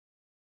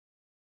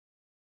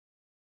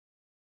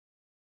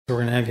So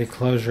we're going to have you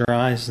close your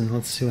eyes and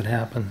let's see what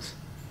happens.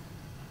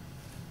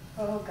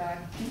 Oh, God.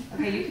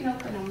 Okay, you can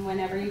open them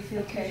whenever you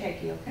feel too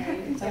shaky, okay?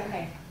 It's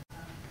okay.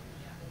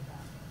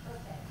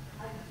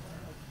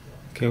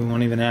 Okay, we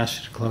won't even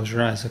ask you to close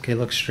your eyes. Okay,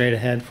 look straight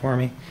ahead for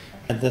me.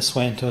 Head this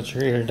way and tilt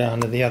your ear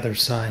down to the other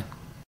side.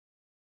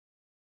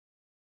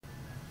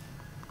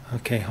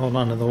 Okay, hold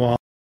on to the wall.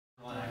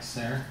 Relax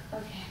there.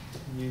 Okay.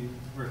 You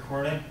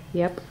recording?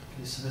 Yep.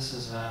 Okay, so this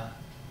is,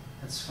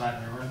 that's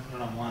 500. We're going to put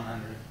it on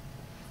 100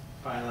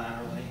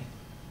 bilaterally.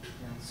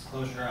 And let's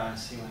close your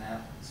eyes, see what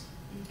happens.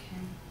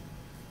 Okay.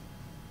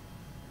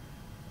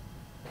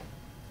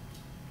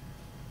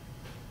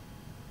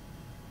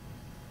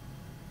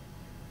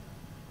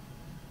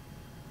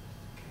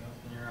 Okay,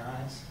 open your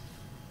eyes.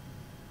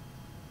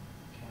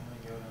 Okay, I'm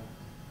going to go to...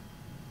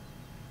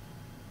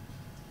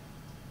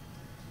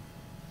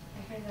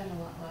 I heard that a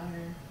lot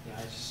louder. Yeah,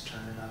 I just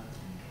turned it up.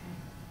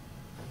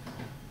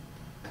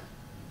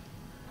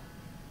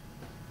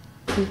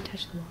 Okay. Can you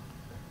touch the wall?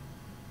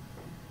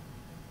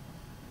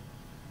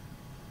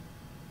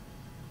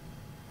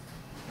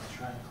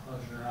 Try to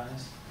close your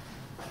eyes.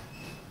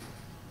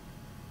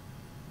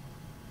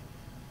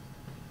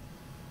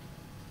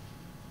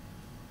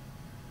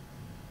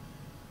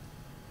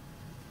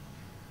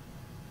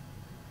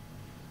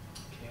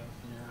 Okay,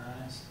 open your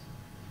eyes.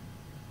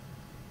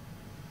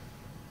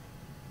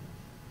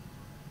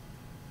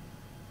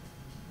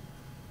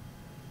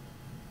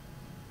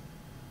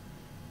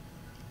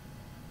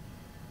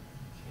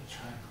 Okay,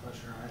 try and close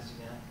your eyes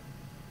again.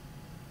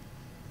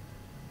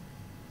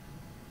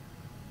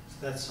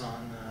 That's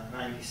on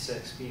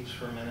 96 beeps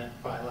per minute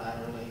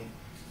bilaterally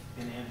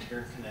in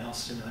anterior canal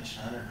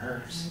stimulation, 100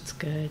 hertz. That's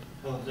good.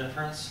 Feel the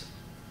difference?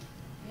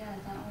 Yeah,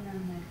 that one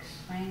I'm like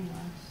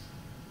spineless.